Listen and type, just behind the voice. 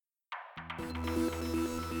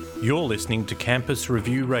You're listening to Campus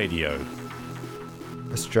Review Radio.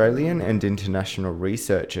 Australian and international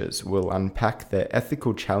researchers will unpack the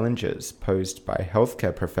ethical challenges posed by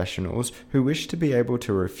healthcare professionals who wish to be able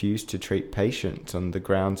to refuse to treat patients on the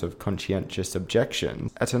grounds of conscientious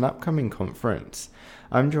objection at an upcoming conference.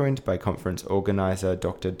 I'm joined by conference organiser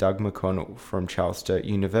Dr. Doug McConnell from Sturt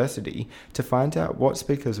University to find out what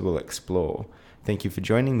speakers will explore. Thank you for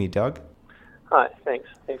joining me, Doug. Hi, thanks.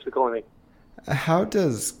 Thanks for calling me. How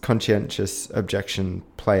does conscientious objection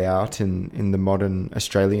play out in the modern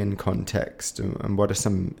Australian context, and what are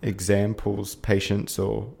some examples patients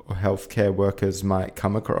or healthcare workers might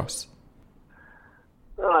come across?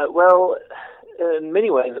 Right, well, in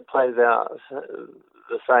many ways it plays out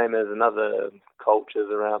the same as in other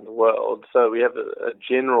cultures around the world. So we have a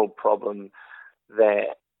general problem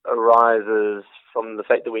that arises from the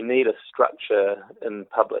fact that we need a structure in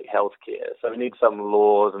public healthcare. So we need some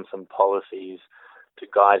laws and some policies to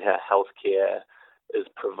guide how healthcare is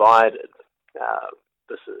provided.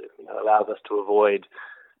 This allows us to avoid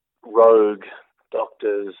rogue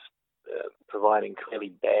doctors providing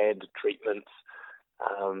clearly bad treatments,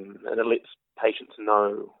 and it lets patients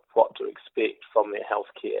know what to expect from their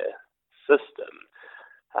healthcare system.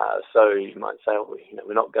 So you might say,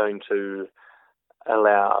 we're not going to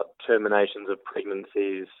allow terminations of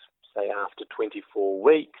pregnancies, say, after 24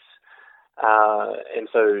 weeks. And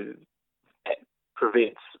so that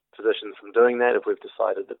prevents physicians from doing that if we've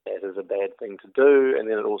decided that that is a bad thing to do. And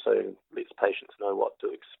then it also lets patients know what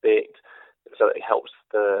to expect. And so it helps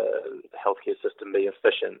the healthcare system be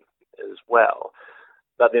efficient as well.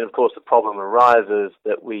 But then, of course, the problem arises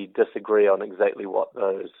that we disagree on exactly what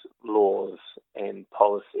those laws and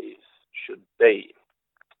policies should be.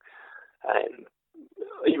 And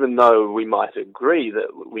even though we might agree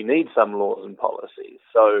that we need some laws and policies,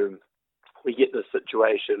 so we get this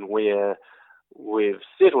situation where we've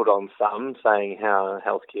settled on some, saying how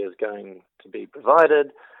healthcare is going to be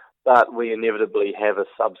provided, but we inevitably have a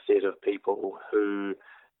subset of people who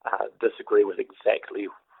disagree with exactly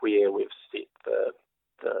where we've set the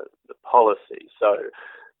policy. So,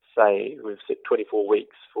 say we've set 24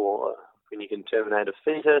 weeks for when you can terminate a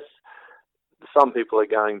fetus. Some people are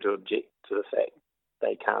going to object to the fact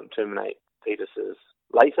they can't terminate fetuses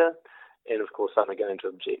later, and of course some are going to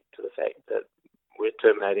object to the fact that we're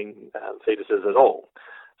terminating fetuses at all.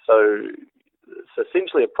 So it's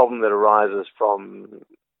essentially a problem that arises from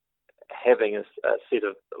having a set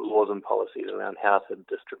of laws and policies around how to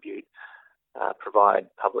provide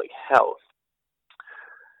public health.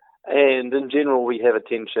 And in general we have a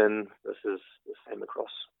tension, this is the same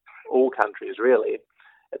across all countries really,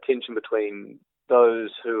 a tension between those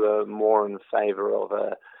who are more in favour of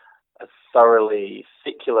a thoroughly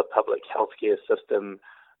secular public healthcare system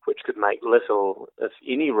which could make little, if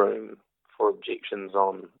any, room for objections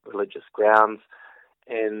on religious grounds,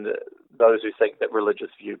 and those who think that religious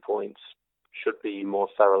viewpoints should be more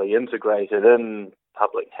thoroughly integrated in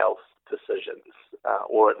public health decisions,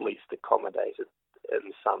 or at least accommodated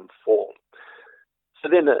in some form. So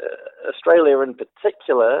then Australia in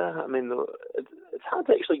particular, it's hard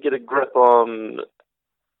to actually get a grip on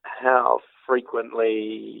how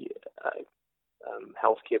frequently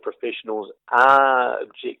healthcare professionals are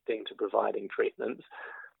objecting to providing treatments,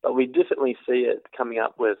 but we definitely see it coming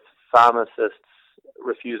up with pharmacists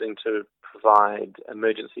refusing to provide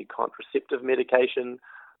emergency contraceptive medication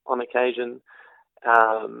on occasion,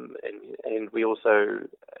 and we also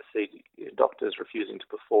see doctors refusing to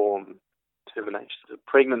perform terminations of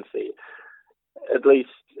pregnancy. At least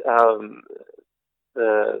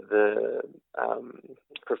the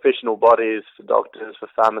professional bodies for doctors, for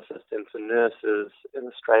pharmacists and for nurses in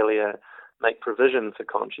Australia make provision for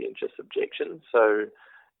conscientious objection. So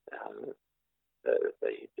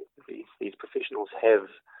these professionals have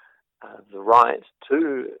the right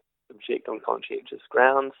to object on conscientious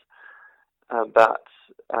grounds, but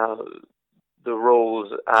the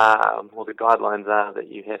rules are, or the guidelines are,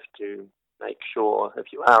 that you have to make sure,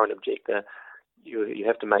 if you are an objector, you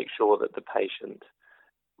have to make sure that the patient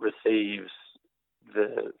receives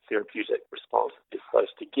the therapeutic response they're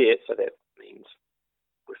supposed to get. So that means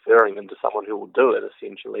referring them to someone who will do it,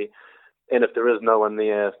 essentially. And if there is no one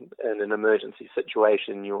there in an emergency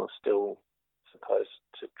situation, you're still supposed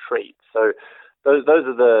to treat. So that's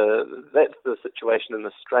the situation in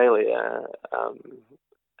Australia.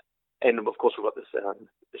 And of course we've got this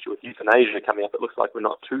issue with euthanasia coming up. It looks like we're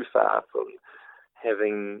not too far from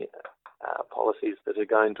having policies that are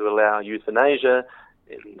going to allow euthanasia,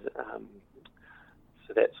 and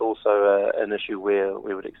so that's also an issue where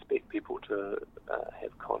we would expect people to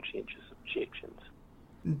have conscientious objections.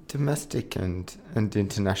 Domestic and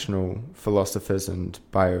international philosophers and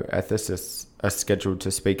bioethicists are scheduled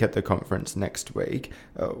to speak at the conference next week.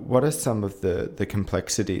 What are some of the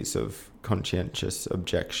complexities of conscientious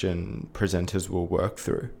objection presenters will work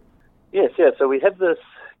through? Yes, yeah. So we have this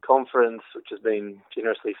conference which has been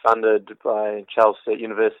generously funded by Charles Sturt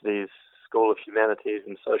University's School of Humanities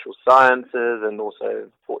and Social Sciences, and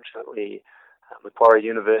also, fortunately, Macquarie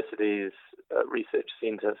University's Research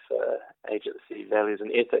Centre for Agency, Values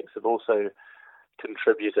and Ethics have also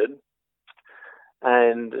contributed.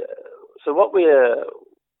 And so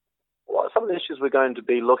some of the issues we're going to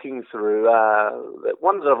be looking through are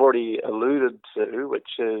ones that I've already alluded to,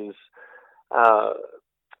 which is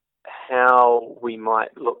how we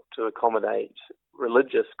might look to accommodate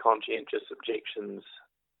religious conscientious objections,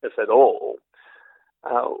 if at all.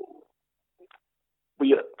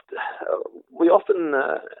 We often,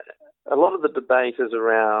 a lot of the debate is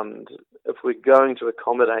around, if we're going to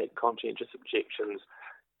accommodate conscientious objections,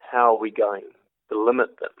 how are we going to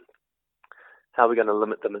limit them? How are we going to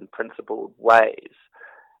limit them in principled ways?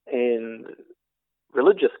 And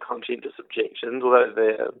religious conscientious objections, although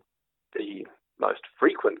they're the most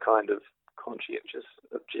frequent kind of conscientious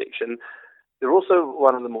objection, they're also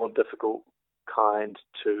one of the more difficult kind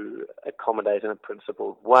to accommodate in a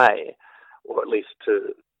principled way, or at least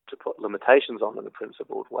to put limitations on in a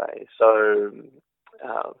principled way. So,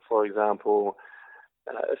 for example,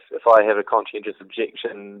 if I have a conscientious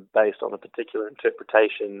objection based on a particular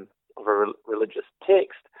interpretation of a religious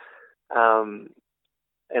text, and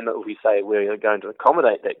that we say we're going to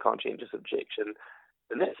accommodate that conscientious objection,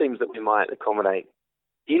 then that seems that we might accommodate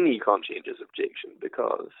any conscientious objection,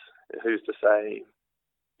 because who's to say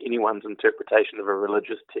anyone's interpretation of a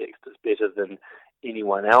religious text is better than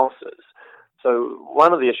anyone else's? So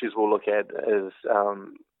one of the issues we'll look at is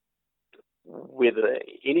whether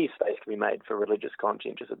any space can be made for religious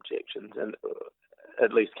conscientious objections, and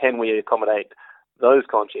at least can we accommodate those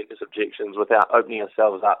conscientious objections without opening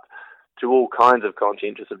ourselves up to all kinds of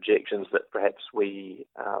conscientious objections that perhaps we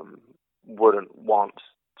wouldn't want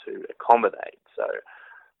to accommodate. So,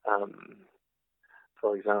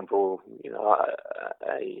 for example,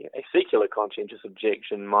 a secular conscientious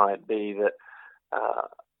objection might be that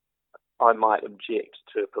I might object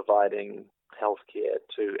to providing healthcare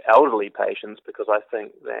to elderly patients because I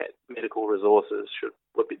think that medical resources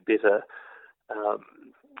would be better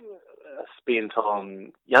spent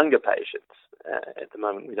on younger patients. At the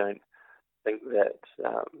moment, we don't think that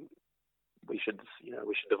we should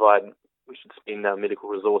spend our medical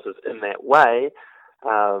resources in that way,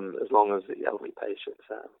 as long as the elderly patients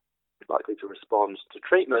are likely to respond to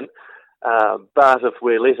treatment. But if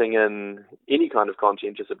we're letting in any kind of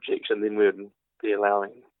conscientious objection, then we'd be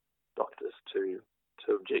allowing doctors to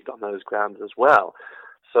object on those grounds as well.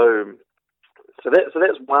 So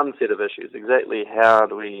that's one set of issues. Exactly how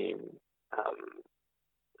do we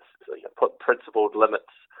put principled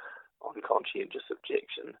limits on conscientious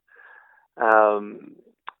objection?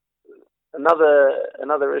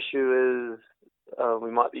 Another issue is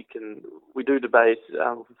we do debate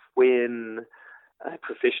when a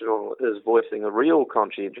professional is voicing a real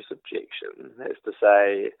conscientious objection, that is to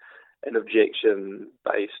say, an objection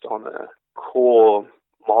based on a core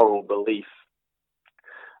moral belief.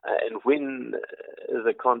 And when is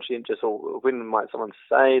a conscientious, or when might someone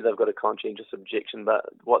say they've got a conscientious objection,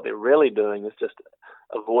 but what they're really doing is just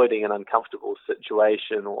avoiding an uncomfortable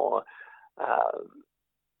situation or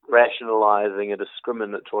rationalizing a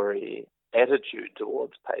discriminatory attitude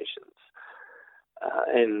towards patients.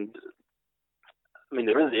 And I mean,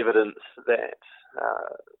 there is evidence that,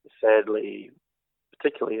 sadly,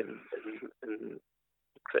 particularly in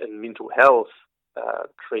mental health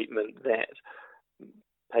treatment, that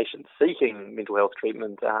patients seeking mental health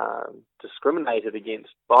treatment are discriminated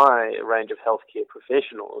against by a range of healthcare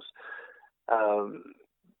professionals.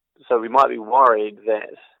 So we might be worried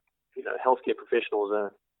that healthcare professionals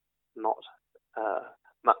are not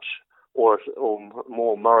much or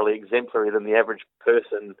more morally exemplary than the average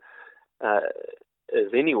person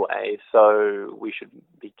is anyway, so we should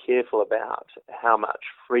be careful about how much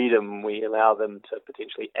freedom we allow them to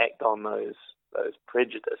potentially act on those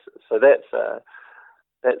prejudices. So that's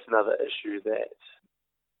another issue that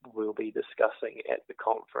we'll be discussing at the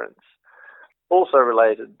conference. Also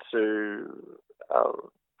related to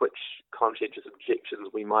which conscientious objections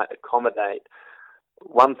we might accommodate,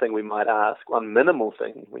 one minimal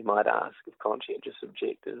thing we might ask of conscientious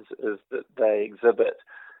objectors is that they exhibit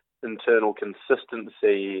internal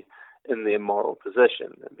consistency in their moral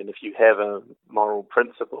position. I mean, if you have a moral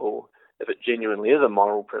principle, if it genuinely is a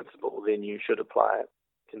moral principle, then you should apply it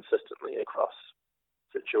consistently across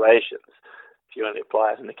situations. if you only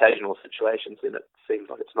apply it in occasional situations, then it seems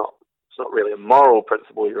like it's not really a moral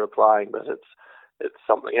principle you're applying, but it's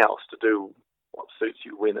something else to do what suits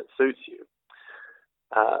you when it suits you.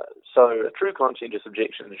 So a true conscientious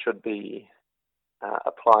objection should be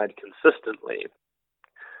applied consistently,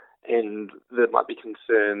 and there might be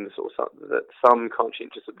concerns that some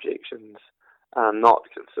conscientious objections are not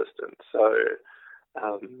consistent. So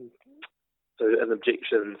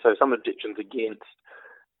some objections against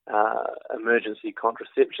emergency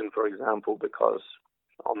contraception, for example, because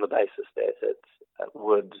on the basis that it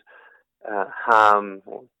would harm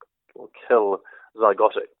or kill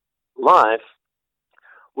zygotic life,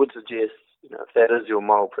 would suggest, if that is your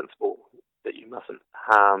moral principle, that you mustn't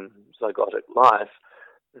harm zygotic life,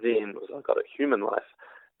 then, or zygotic human life,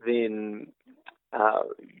 then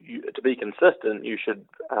to be consistent, you should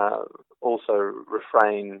also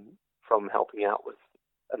refrain from helping out with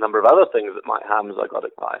a number of other things that might harm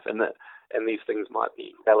zygotic life, and these things might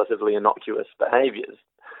be relatively innocuous behaviours.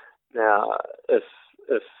 Now, if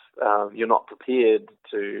you're not prepared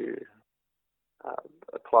to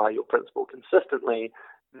apply your principle consistently,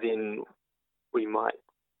 then we might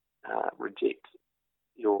reject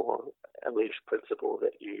your alleged principle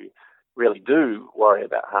that you really do worry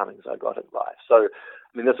about harming zygotic life. So,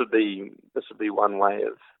 this would be one way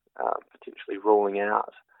of potentially ruling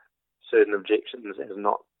out certain objections as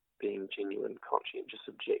not being genuine conscientious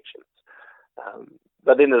objections.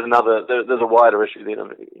 But then there's a wider issue then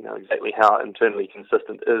of exactly how internally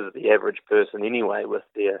consistent is the average person anyway with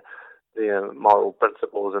their moral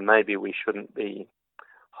principles, and maybe we shouldn't be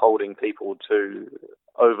holding people to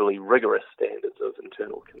overly rigorous standards of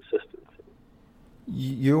internal consistency.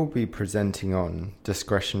 You'll be presenting on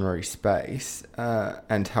discretionary space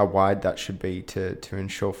and how wide that should be to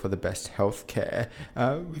ensure for the best healthcare.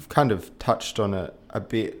 We've kind of touched on it a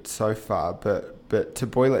bit so far, but to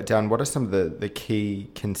boil it down, what are some of the key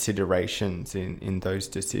considerations in those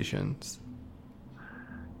decisions?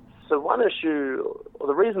 So one issue, or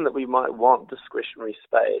the reason that we might want discretionary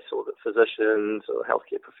space, or that physicians or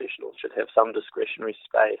healthcare professionals should have some discretionary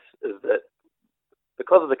space, is that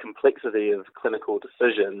because of the complexity of clinical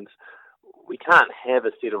decisions, we can't have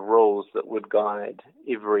a set of rules that would guide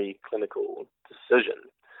every clinical decision.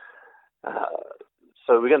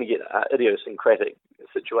 So we're going to get idiosyncratic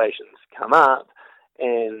situations come up,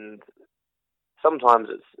 and sometimes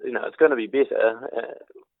it's going to be better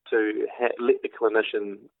to let the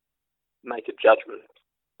clinician make a judgment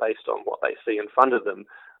based on what they see in front of them,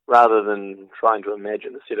 rather than trying to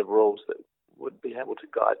imagine a set of rules that would be able to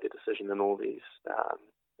guide their decision in all these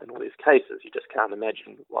cases. You just can't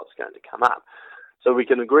imagine what's going to come up. So we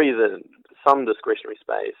can agree that some discretionary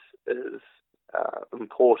space is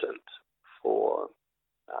important for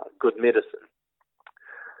good medicine.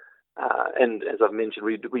 And as I've mentioned,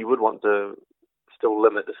 we would want to still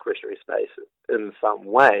limit discretionary space in some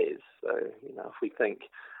ways. So, if we think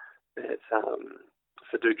that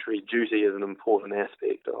fiduciary duty is an important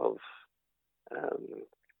aspect of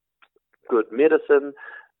good medicine,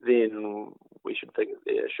 then we should think that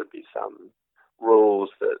there should be some rules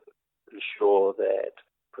that ensure that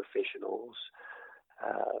professionals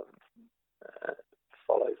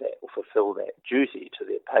follow that or fulfill that duty to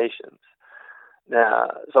their patients.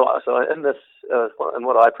 Now, so in this, in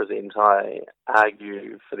what I present, I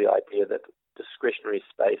argue for the idea that discretionary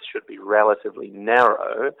space should be relatively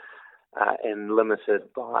narrow and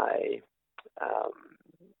limited by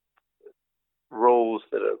rules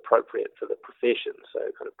that are appropriate for the profession, so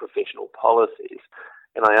kind of professional policies.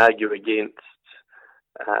 And I argue against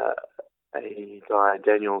a guy,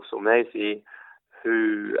 Daniel Sulmacy,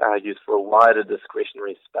 who argues for a wider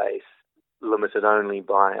discretionary space limited only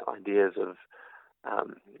by ideas of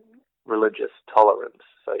religious tolerance.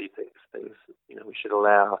 So he thinks we should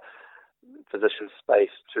allow physicians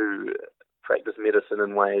space to practice medicine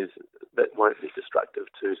in ways that won't be destructive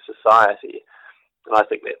to society. And I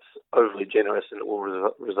think that's overly generous, and it will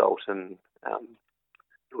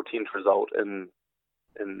tend to result in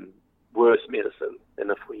worse medicine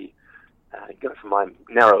than if we go for my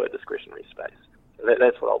narrower discretionary space. So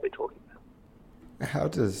that's what I'll be talking about. How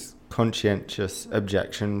does conscientious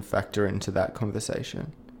objection factor into that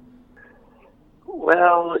conversation?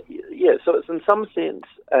 Well, yeah, so it's in some sense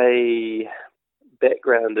a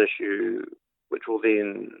background issue which will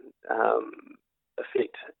then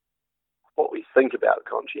affect what we think about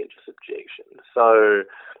conscientious objection. So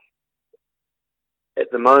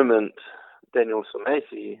at the moment, Daniel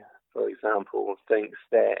Sulmacy, for example, thinks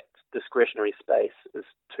that discretionary space is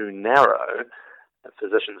too narrow, that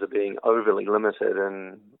physicians are being overly limited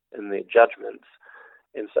in their judgments,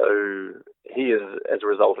 and so he is, as a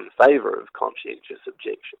result, in favour of conscientious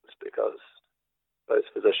objections, because those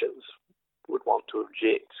physicians would want to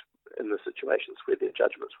object in the situations where their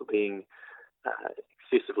judgments were being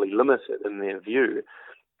excessively limited in their view.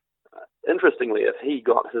 Interestingly, if he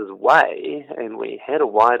got his way and we had a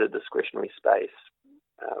wider discretionary space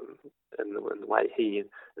in the way he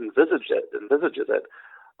envisages it,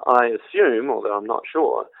 I assume, although I'm not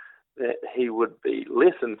sure, that he would be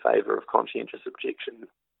less in favour of conscientious objection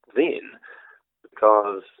then,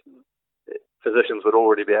 because physicians would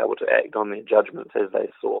already be able to act on their judgments as they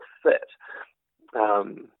saw fit.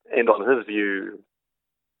 And on his view,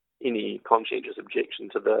 any conscientious objection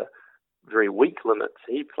to the very weak limits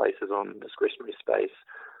he places on discretionary space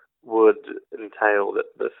would entail that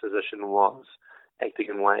the physician was acting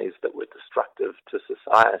in ways that were destructive to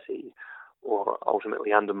society or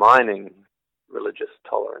ultimately undermining religious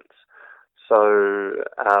tolerance. So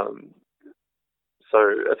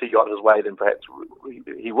if he got his way, then perhaps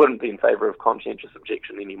he wouldn't be in favour of conscientious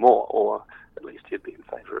objection anymore, or at least he'd be in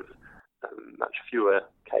favour of much fewer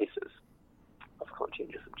cases of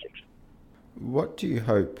conscientious objection. What do you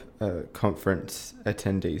hope conference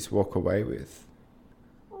attendees walk away with?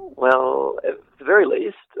 Well, at the very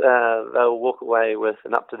least, they'll walk away with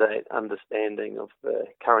an up-to-date understanding of the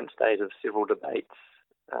current state of several debates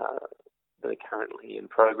that are currently in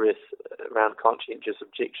progress around conscientious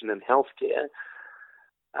objection in healthcare.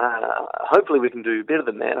 Hopefully we can do better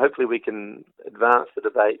than that. Hopefully we can advance the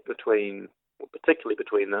debate particularly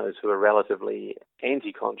between those who are relatively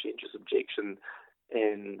anti-conscientious objection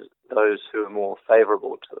and those who are more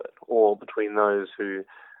favourable to it, or between those who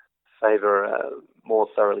favour a more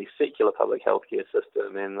thoroughly secular public healthcare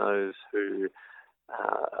system and those who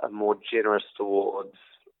are more generous towards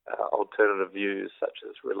alternative views such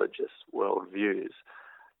as religious worldviews.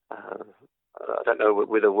 I don't know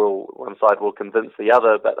whether one side will convince the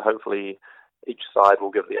other, but hopefully each side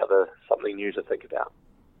will give the other something new to think about.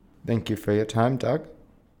 Thank you for your time, Doug.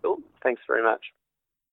 Cool. Thanks very much.